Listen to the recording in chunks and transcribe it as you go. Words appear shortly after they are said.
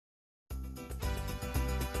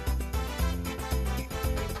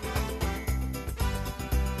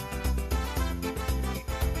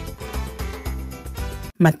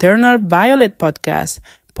Maternal Violet podcast,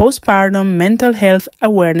 Postpartum Mental Health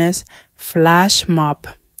Awareness Flash Mob.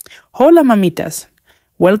 Hola Mamitas.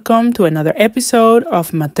 Welcome to another episode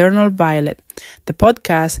of Maternal Violet, the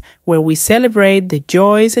podcast where we celebrate the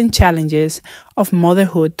joys and challenges of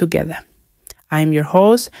motherhood together. I'm your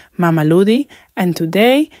host, Mamá Ludi, and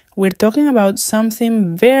today we're talking about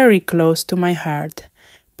something very close to my heart,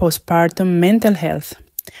 postpartum mental health.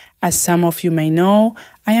 As some of you may know,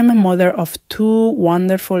 I am a mother of two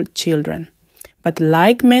wonderful children. But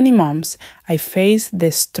like many moms, I faced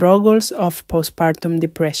the struggles of postpartum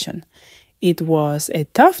depression. It was a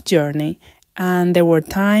tough journey, and there were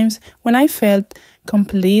times when I felt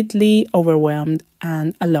completely overwhelmed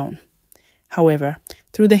and alone. However,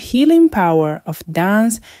 through the healing power of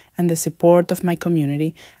dance and the support of my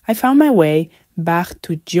community, I found my way back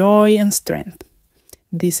to joy and strength.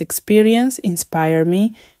 This experience inspired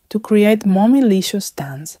me to create Mommylicious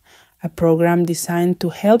Dance, a program designed to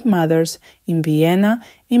help mothers in Vienna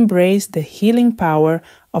embrace the healing power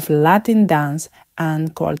of Latin dance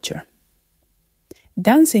and culture.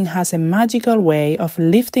 Dancing has a magical way of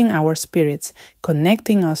lifting our spirits,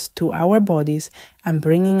 connecting us to our bodies, and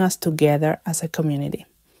bringing us together as a community.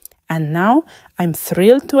 And now I'm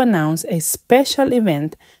thrilled to announce a special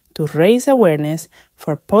event to raise awareness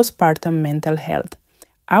for postpartum mental health.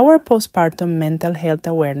 Our Postpartum Mental Health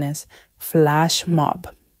Awareness Flash Mob.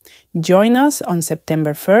 Join us on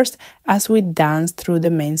September 1st as we dance through the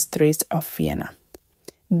main streets of Vienna.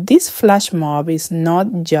 This flash mob is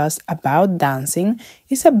not just about dancing,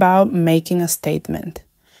 it's about making a statement.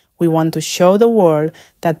 We want to show the world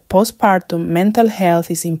that postpartum mental health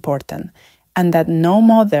is important and that no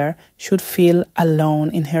mother should feel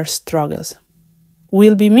alone in her struggles.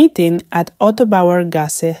 We'll be meeting at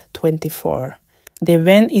Otto-Bauer-Gasse 24. The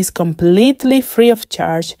event is completely free of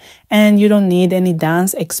charge and you don't need any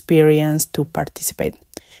dance experience to participate.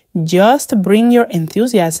 Just bring your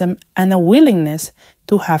enthusiasm and a willingness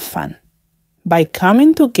to have fun. By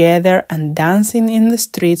coming together and dancing in the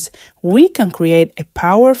streets, we can create a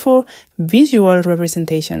powerful visual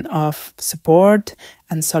representation of support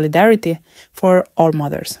and solidarity for all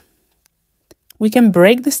mothers. We can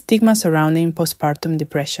break the stigma surrounding postpartum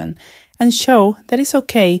depression and show that it's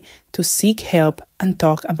okay to seek help and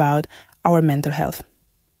talk about our mental health.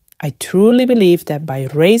 I truly believe that by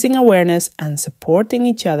raising awareness and supporting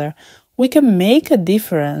each other, we can make a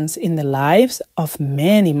difference in the lives of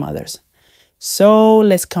many mothers. So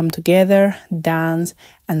let's come together, dance,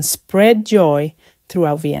 and spread joy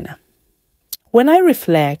throughout Vienna. When I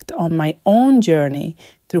reflect on my own journey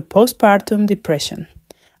through postpartum depression,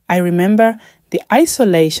 I remember the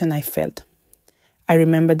isolation I felt. I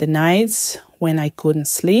remember the nights when I couldn't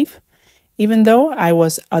sleep, even though I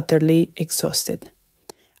was utterly exhausted.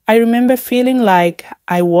 I remember feeling like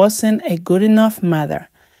I wasn't a good enough mother,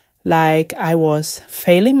 like I was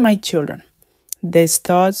failing my children. These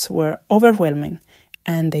thoughts were overwhelming,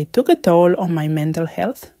 and they took a toll on my mental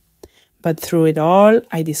health. But through it all,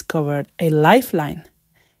 I discovered a lifeline: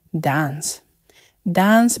 dance.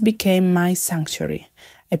 Dance became my sanctuary,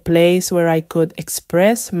 a place where I could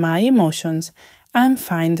express my emotions and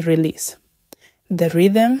find release. The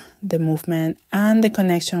rhythm, the movement, and the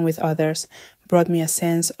connection with others brought me a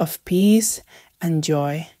sense of peace and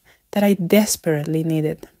joy that I desperately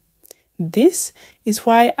needed. This is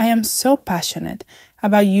why I am so passionate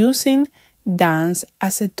about using dance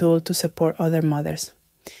as a tool to support other mothers.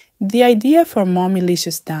 The idea for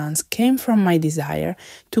Mommylicious Dance came from my desire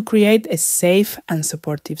to create a safe and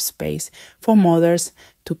supportive space for mothers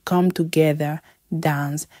to come together,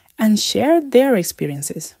 dance, and share their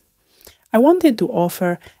experiences. I wanted to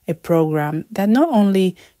offer a program that not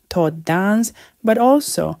only taught dance, but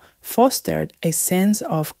also fostered a sense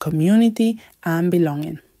of community and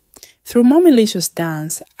belonging. Through Mommylicious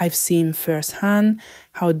Dance, I've seen firsthand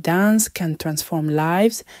how dance can transform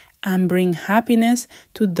lives and bring happiness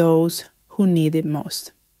to those who need it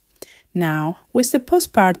most. Now, with the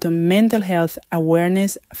Postpartum Mental Health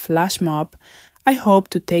Awareness Flash Mob, I hope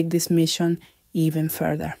to take this mission even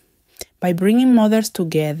further. By bringing mothers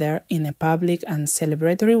together in a public and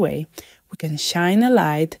celebratory way, we can shine a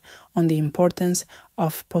light on the importance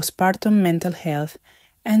of postpartum mental health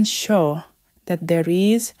and show that there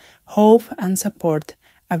is hope and support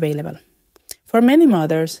available. For many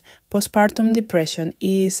mothers, postpartum depression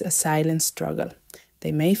is a silent struggle.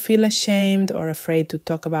 They may feel ashamed or afraid to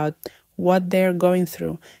talk about what they're going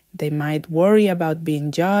through. They might worry about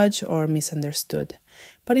being judged or misunderstood.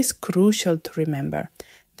 But it's crucial to remember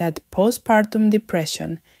that postpartum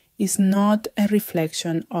depression is not a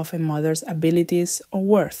reflection of a mother's abilities or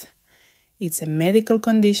worth. It's a medical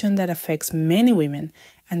condition that affects many women,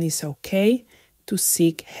 and it's okay to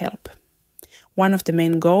seek help. One of the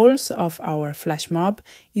main goals of our flash mob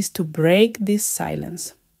is to break this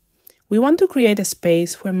silence. We want to create a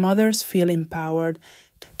space where mothers feel empowered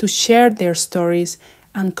to share their stories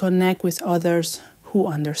and connect with others who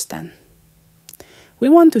understand. We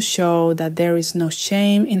want to show that there is no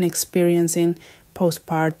shame in experiencing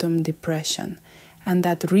postpartum depression and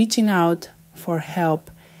that reaching out for help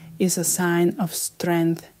is a sign of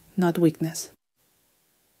strength, not weakness.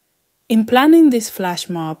 In planning this flash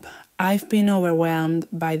mob, I've been overwhelmed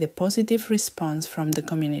by the positive response from the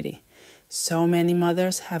community. So many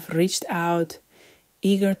mothers have reached out,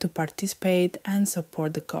 eager to participate and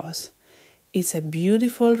support the cause. It's a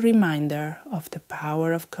beautiful reminder of the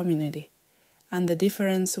power of community and the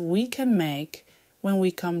difference we can make when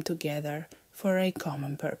we come together for a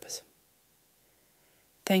common purpose.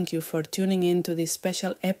 Thank you for tuning in to this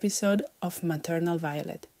special episode of Maternal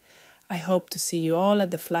Violet. I hope to see you all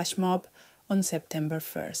at the flash mob on September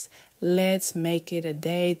 1st. Let's make it a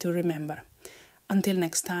day to remember. Until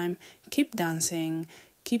next time, keep dancing,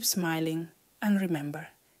 keep smiling, and remember,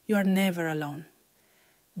 you are never alone.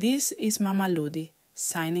 This is Mamá Ludi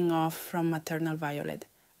signing off from Maternal Violet.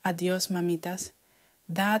 Adios, mamitas.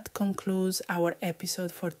 That concludes our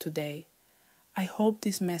episode for today. I hope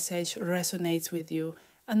this message resonates with you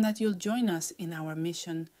and that you'll join us in our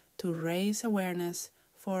mission to raise awareness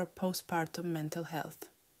for postpartum mental health.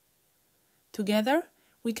 Together,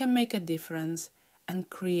 we can make a difference and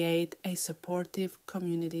create a supportive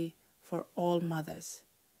community for all mothers.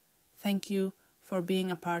 Thank you for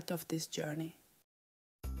being a part of this journey.